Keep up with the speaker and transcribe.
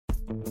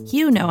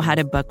You know how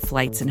to book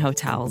flights and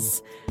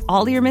hotels.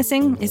 All you're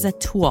missing is a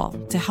tool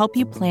to help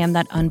you plan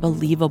that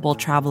unbelievable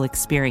travel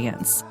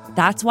experience.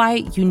 That's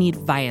why you need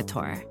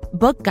Viator.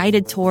 Book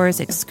guided tours,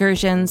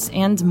 excursions,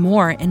 and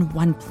more in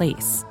one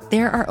place.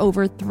 There are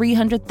over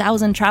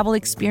 300,000 travel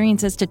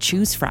experiences to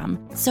choose from,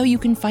 so you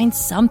can find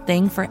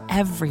something for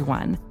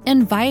everyone.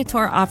 And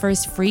Viator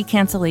offers free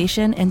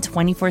cancellation and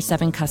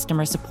 24/7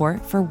 customer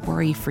support for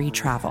worry-free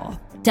travel.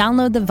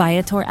 Download the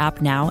Viator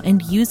app now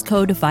and use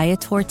code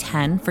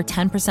Viator10 for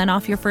 10%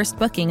 off your first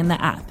booking in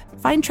the app.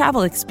 Find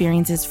travel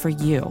experiences for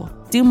you.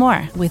 Do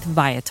more with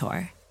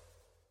Viator.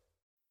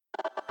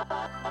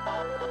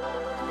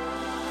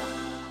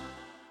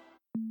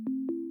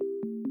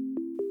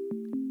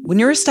 When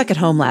you were stuck at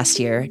home last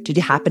year, did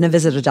you happen to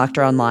visit a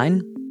doctor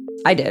online?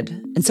 I did,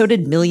 and so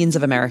did millions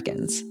of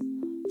Americans.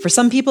 For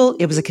some people,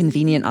 it was a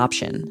convenient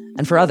option,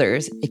 and for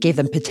others, it gave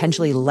them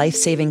potentially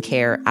life-saving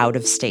care out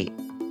of state.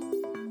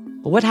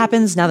 But what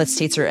happens now that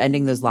states are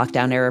ending those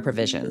lockdown-era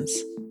provisions?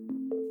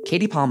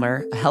 Katie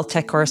Palmer, a health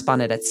tech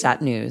correspondent at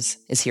Stat News,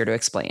 is here to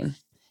explain.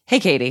 Hey,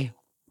 Katie.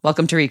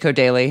 Welcome to Recode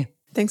Daily.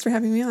 Thanks for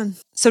having me on.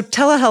 So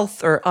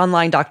telehealth or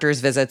online doctor's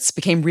visits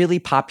became really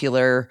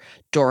popular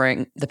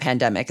during the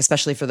pandemic,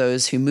 especially for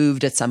those who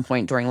moved at some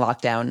point during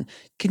lockdown.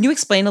 Can you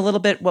explain a little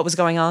bit what was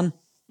going on?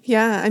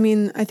 Yeah,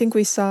 I think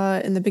we saw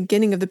in the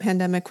beginning of the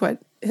pandemic what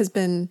has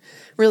been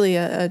really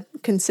a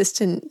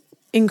consistent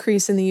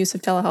increase in the use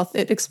of telehealth.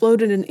 It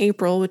exploded in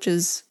April, which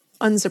is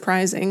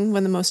unsurprising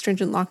when the most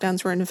stringent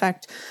lockdowns were in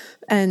effect,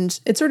 and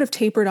it sort of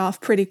tapered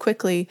off pretty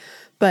quickly.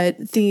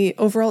 But the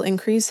overall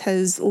increase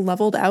has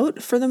leveled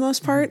out for the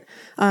most part.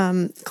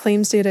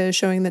 Claims data is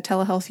showing that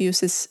telehealth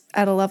use is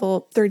at a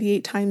level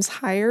 38 times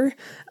higher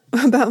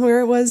about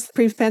where it was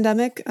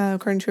pre-pandemic,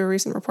 according to a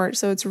recent report.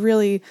 So it's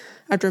really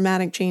a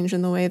dramatic change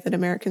in the way that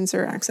Americans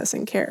are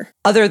accessing care.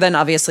 Other than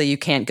obviously you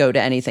can't go to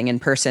anything in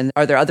person,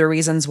 are there other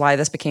reasons why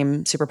this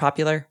became super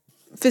popular?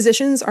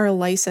 Physicians are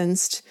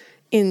licensed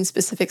in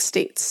specific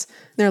states.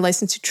 They're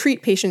licensed to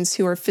treat patients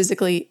who are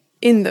physically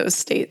in those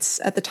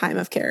states at the time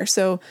of care.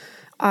 So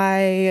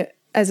I,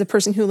 as a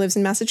person who lives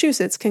in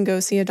Massachusetts, can go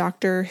see a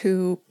doctor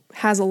who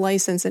has a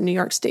license in New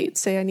York State.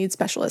 Say I need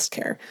specialist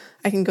care.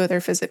 I can go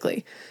there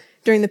physically.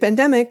 During the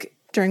pandemic,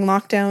 during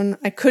lockdown,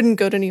 I couldn't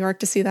go to New York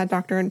to see that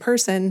doctor in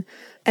person.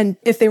 And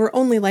if they were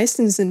only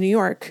licensed in New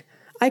York,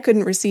 I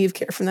couldn't receive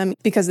care from them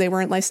because they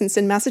weren't licensed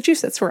in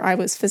Massachusetts, where I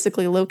was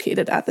physically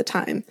located at the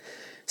time.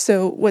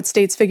 So what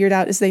states figured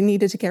out is they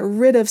needed to get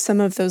rid of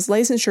some of those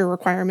licensure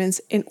requirements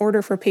in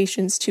order for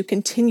patients to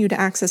continue to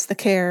access the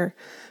care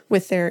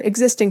with their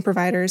existing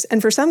providers,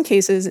 and for some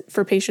cases,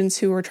 for patients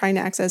who were trying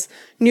to access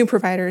new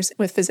providers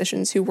with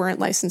physicians who weren't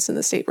licensed in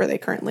the state where they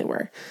currently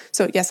were.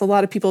 So yes, a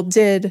lot of people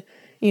did,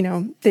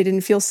 they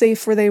didn't feel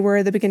safe where they were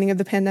at the beginning of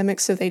the pandemic,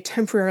 so they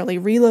temporarily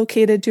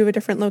relocated to a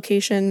different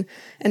location.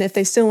 And if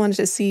they still wanted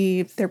to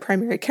see their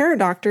primary care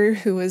doctor,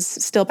 who was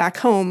still back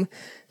home,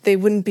 they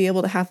wouldn't be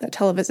able to have that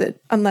televisit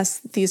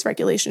unless these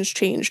regulations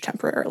changed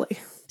temporarily.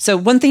 So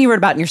one thing you wrote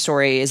about in your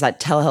story is that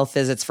telehealth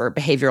visits for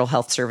behavioral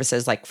health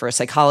services, like for a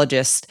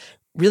psychologist,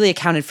 really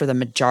accounted for the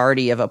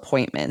majority of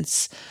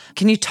appointments.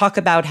 Can you talk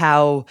about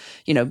how,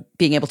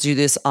 being able to do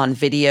this on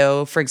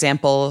video, for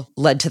example,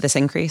 led to this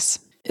increase?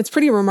 It's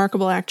pretty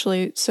remarkable,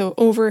 actually. So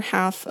over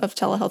half of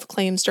telehealth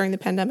claims during the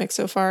pandemic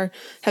so far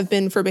have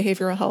been for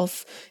behavioral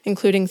health,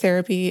 including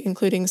therapy,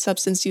 including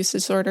substance use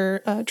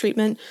disorder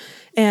treatment.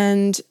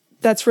 And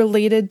that's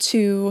related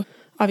to,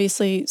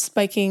 obviously,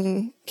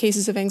 spiking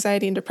cases of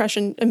anxiety and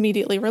depression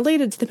immediately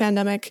related to the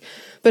pandemic,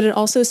 but it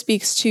also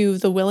speaks to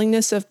the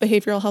willingness of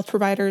behavioral health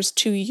providers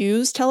to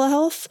use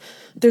telehealth.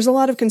 There's a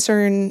lot of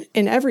concern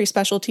in every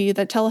specialty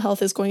that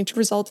telehealth is going to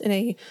result in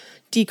a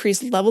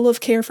decreased level of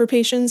care for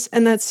patients,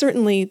 and that's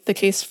certainly the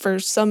case for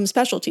some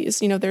specialties.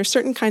 There are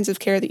certain kinds of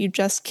care that you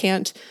just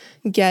can't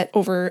get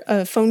over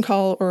a phone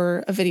call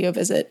or a video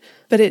visit,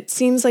 but it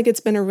seems like it's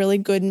been a really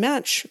good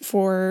match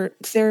for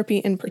therapy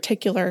in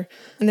particular.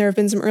 And there have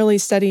been some early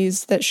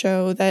studies that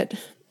show that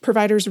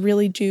providers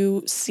really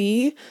do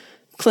see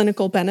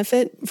clinical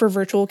benefit for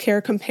virtual care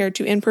compared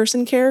to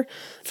in-person care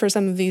for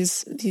some of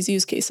these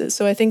use cases.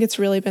 So I think it's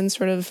really been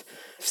sort of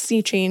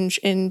sea change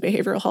in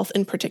behavioral health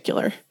in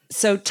particular.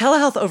 So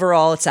telehealth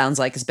overall, it sounds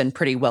like, has been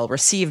pretty well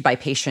received by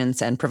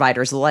patients and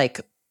providers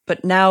alike,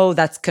 but now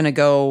that's going to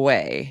go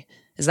away.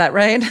 Is that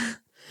right?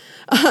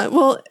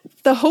 Well,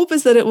 the hope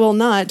is that it will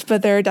not,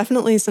 but there are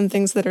definitely some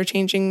things that are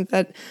changing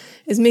that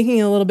is making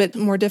it a little bit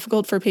more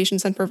difficult for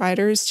patients and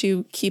providers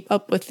to keep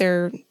up with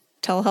their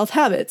telehealth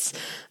habits.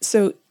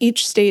 So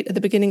each state at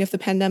the beginning of the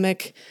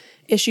pandemic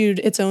issued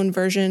its own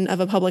version of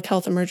a public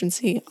health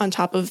emergency on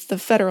top of the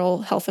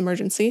federal health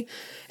emergency.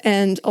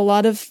 And a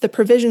lot of the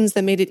provisions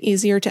that made it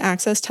easier to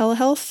access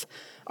telehealth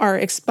are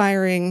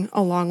expiring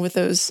along with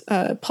those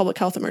public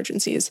health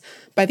emergencies.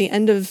 By the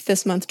end of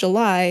this month,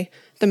 July,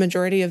 the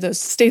majority of those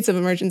states of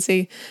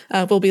emergency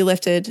will be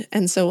lifted,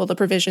 and so will the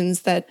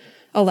provisions that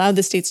allow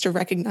the states to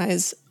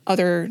recognize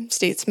other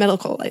states'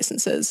 medical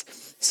licenses.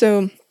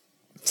 So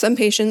Some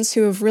patients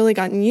who have really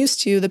gotten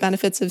used to the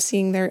benefits of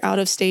seeing their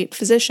out-of-state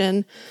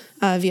physician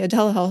via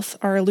telehealth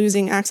are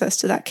losing access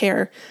to that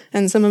care.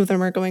 And some of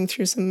them are going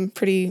through some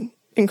pretty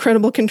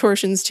incredible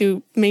contortions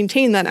to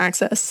maintain that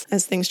access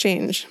as things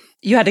change.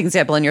 You had an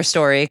example in your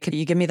story. Could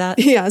you give me that?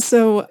 Yeah.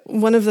 So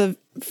one of the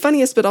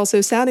funniest but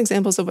also sad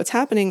examples of what's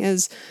happening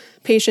is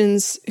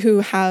patients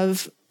who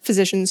have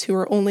physicians who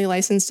are only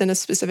licensed in a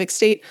specific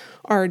state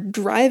are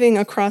driving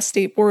across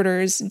state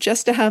borders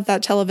just to have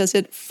that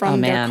televisit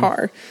from their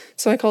car.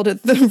 So I called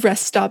it the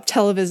rest stop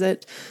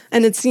televisit.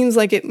 And it seems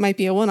like it might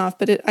be a one-off,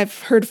 but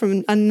I've heard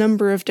from a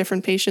number of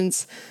different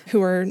patients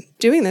who are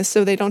doing this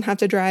so they don't have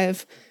to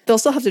drive. They'll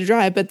still have to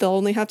drive, but they'll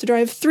only have to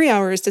drive 3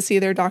 hours to see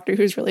their doctor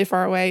who's really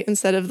far away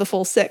instead of the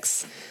full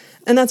 6.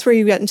 And that's where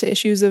you get into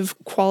issues of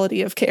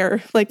quality of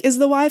care. Like, is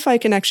the Wi-Fi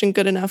connection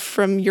good enough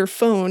from your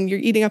phone? You're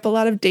eating up a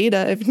lot of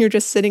data if you're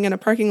just sitting in a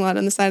parking lot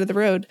on the side of the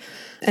road.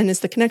 And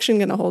is the connection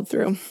going to hold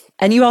through?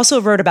 And you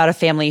also wrote about a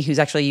family who's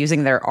actually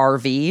using their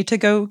RV to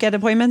go get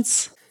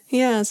appointments.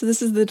 Yeah, so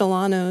this is the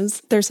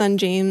Delanos. Their son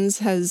James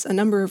has a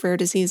number of rare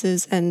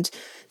diseases, and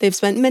they've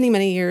spent many,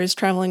 many years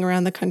traveling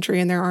around the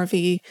country in their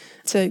RV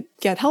to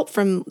get help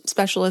from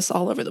specialists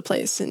all over the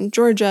place, in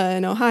Georgia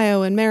and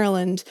Ohio and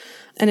Maryland.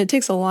 And it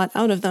takes a lot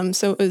out of them.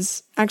 So it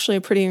was actually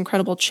a pretty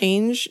incredible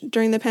change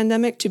during the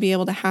pandemic to be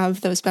able to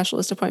have those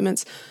specialist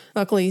appointments.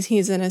 Luckily,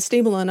 he's in a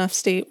stable enough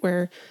state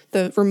where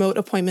the remote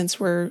appointments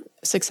were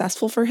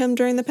successful for him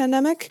during the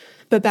pandemic.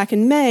 But back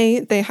in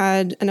May, they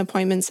had an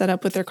appointment set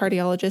up with their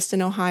cardiologist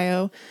in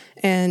Ohio.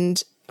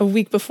 And a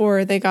week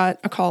before, they got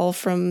a call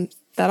from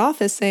that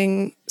office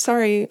saying,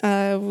 sorry,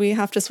 we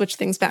have to switch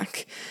things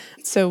back.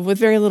 So with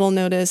very little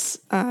notice,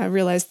 I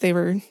realized they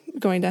were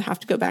going to have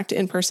to go back to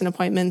in-person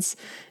appointments.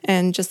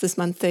 And just this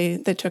month, they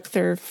took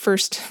their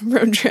first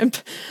road trip,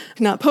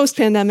 not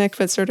post-pandemic,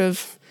 but sort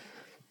of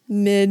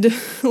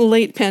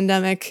mid-late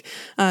pandemic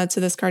to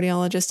this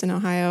cardiologist in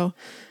Ohio.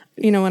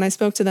 You know, when I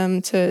spoke to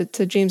them, to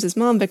James's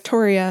mom,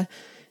 Victoria,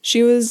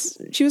 she was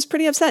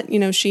pretty upset. You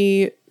know,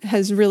 she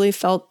has really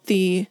felt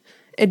the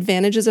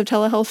advantages of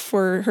telehealth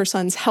for her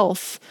son's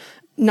health,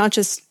 not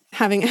just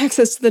having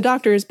access to the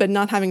doctors, but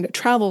not having to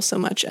travel so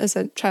much. As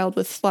a child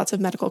with lots of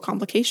medical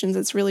complications,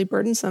 it's really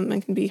burdensome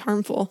and can be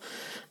harmful.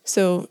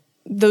 So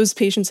those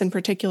patients in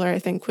particular, I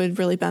think, would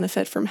really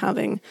benefit from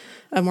having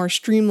a more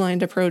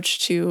streamlined approach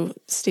to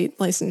state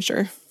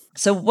licensure.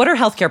 So what are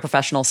healthcare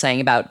professionals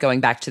saying about going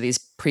back to these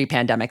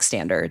pre-pandemic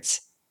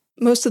standards?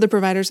 Most of the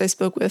providers I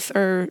spoke with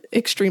are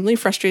extremely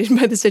frustrated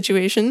by the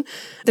situation.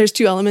 There's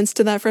two elements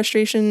to that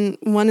frustration.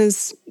 One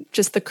is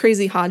just the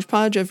crazy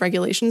hodgepodge of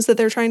regulations that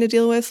they're trying to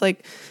deal with.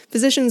 Like,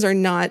 physicians are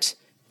not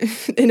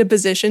in a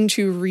position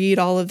to read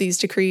all of these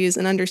decrees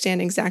and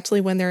understand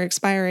exactly when they're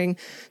expiring.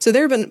 So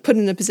they're been put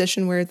in a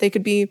position where they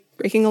could be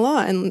breaking a law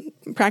and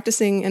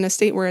practicing in a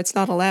state where it's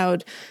not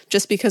allowed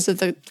just because of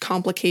the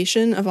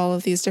complication of all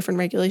of these different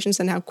regulations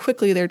and how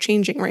quickly they're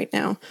changing right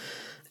now.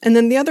 And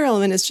then the other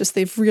element is just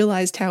they've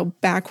realized how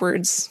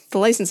backwards the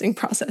licensing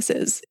process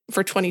is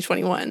for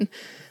 2021.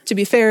 To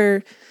be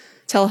fair,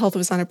 telehealth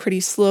was on a pretty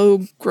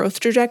slow growth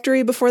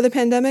trajectory before the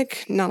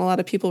pandemic. Not a lot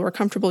of people were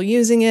comfortable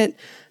using it.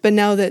 But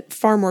now that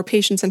far more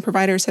patients and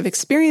providers have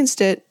experienced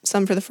it,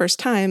 some for the first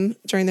time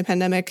during the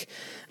pandemic,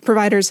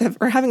 providers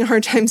are having a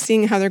hard time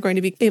seeing how they're going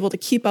to be able to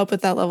keep up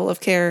with that level of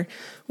care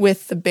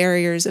with the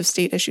barriers of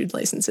state-issued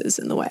licenses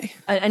in the way.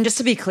 And just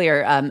to be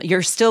clear,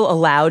 you're still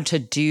allowed to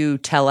do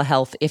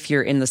telehealth if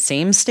you're in the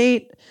same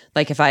state?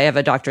 Like, if I have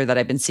a doctor that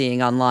I've been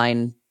seeing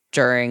online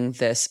during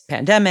this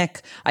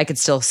pandemic, I could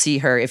still see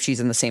her if she's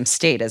in the same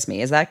state as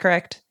me. Is that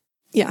correct?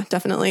 Yeah,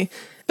 definitely.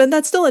 But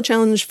that's still a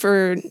challenge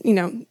for,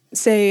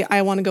 say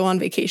I want to go on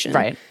vacation.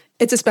 Right.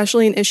 It's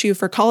especially an issue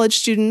for college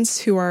students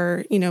who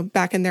are,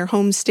 back in their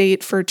home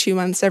state for 2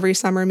 months every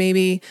summer,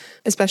 maybe,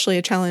 especially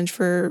a challenge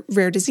for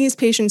rare disease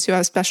patients who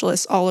have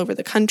specialists all over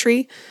the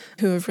country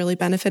who have really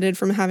benefited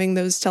from having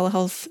those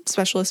telehealth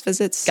specialist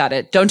visits. Got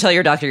it. Don't tell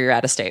your doctor you're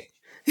out of state.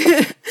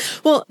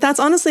 Well, that's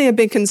honestly a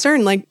big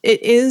concern. Like,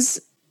 it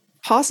is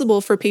possible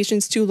for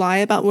patients to lie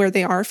about where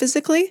they are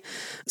physically.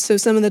 So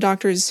some of the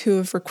doctors who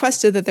have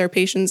requested that their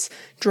patients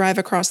drive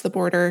across the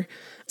border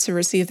to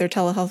receive their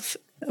telehealth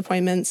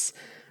appointments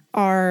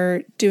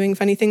are doing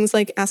funny things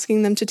like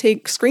asking them to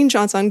take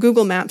screenshots on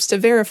Google Maps to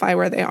verify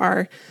where they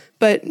are.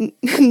 But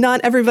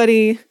not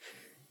everybody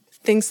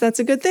thinks that's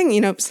a good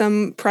thing.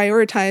 Some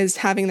prioritize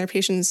having their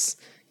patients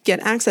get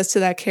access to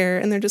that care,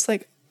 and they're just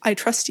like, I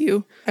trust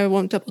you. I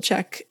won't double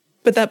check.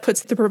 But that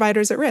puts the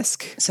providers at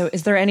risk. So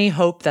is there any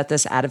hope that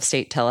this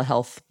out-of-state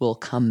telehealth will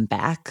come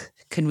back?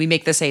 Can we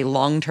make this a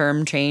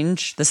long-term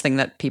change, this thing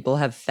that people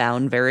have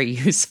found very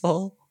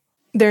useful?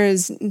 There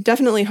is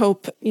definitely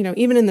hope.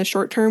 Even in the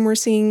short term, we're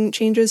seeing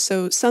changes.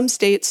 So some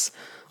states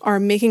are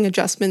making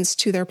adjustments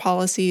to their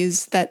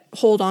policies that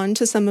hold on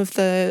to some of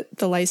the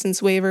license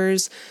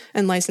waivers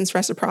and license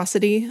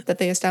reciprocity that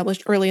they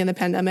established early in the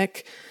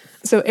pandemic.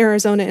 So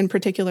Arizona in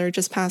particular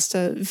just passed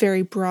a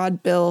very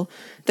broad bill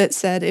that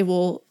said it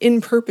will in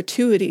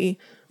perpetuity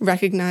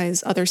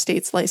recognize other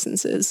states'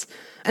 licenses.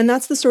 And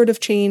that's the sort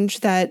of change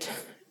that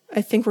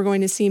I think we're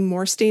going to see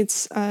more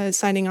states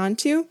signing on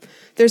to.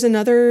 There's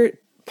another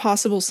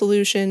possible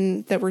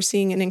solution that we're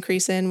seeing an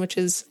increase in, which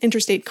is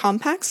interstate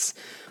compacts,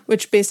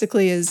 which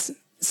basically is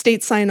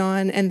states sign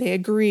on and they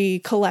agree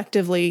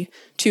collectively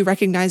to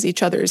recognize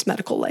each other's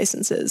medical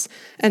licenses.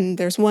 And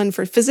there's one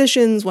for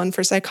physicians, one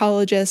for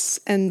psychologists,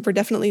 and we're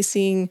definitely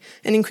seeing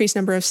an increased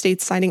number of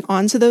states signing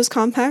on to those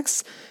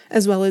compacts,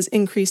 as well as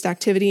increased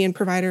activity in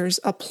providers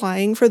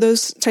applying for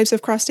those types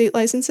of cross-state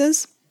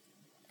licenses.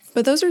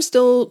 But those are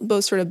still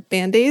both sort of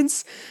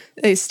band-aids.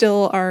 They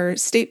still are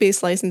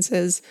state-based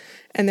licenses,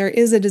 and there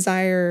is a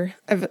desire,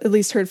 I've at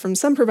least heard from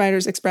some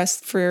providers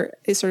expressed, for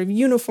a sort of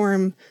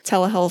uniform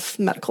telehealth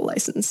medical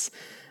license.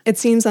 It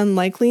seems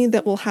unlikely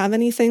that we'll have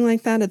anything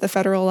like that at the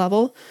federal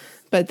level,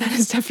 but that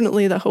is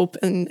definitely the hope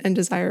and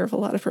desire of a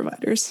lot of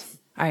providers.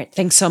 All right.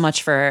 Thanks so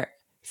much for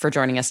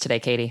joining us today,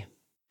 Katie.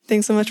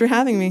 Thanks so much for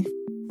having me.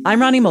 I'm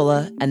Rani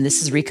Molla, and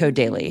this is Recode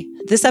Daily.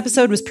 This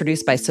episode was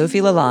produced by Sophie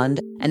Lalonde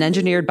and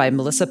engineered by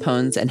Melissa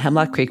Pones and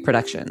Hemlock Creek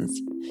Productions.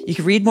 You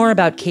can read more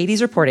about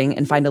Katie's reporting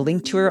and find a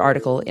link to her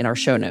article in our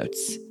show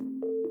notes.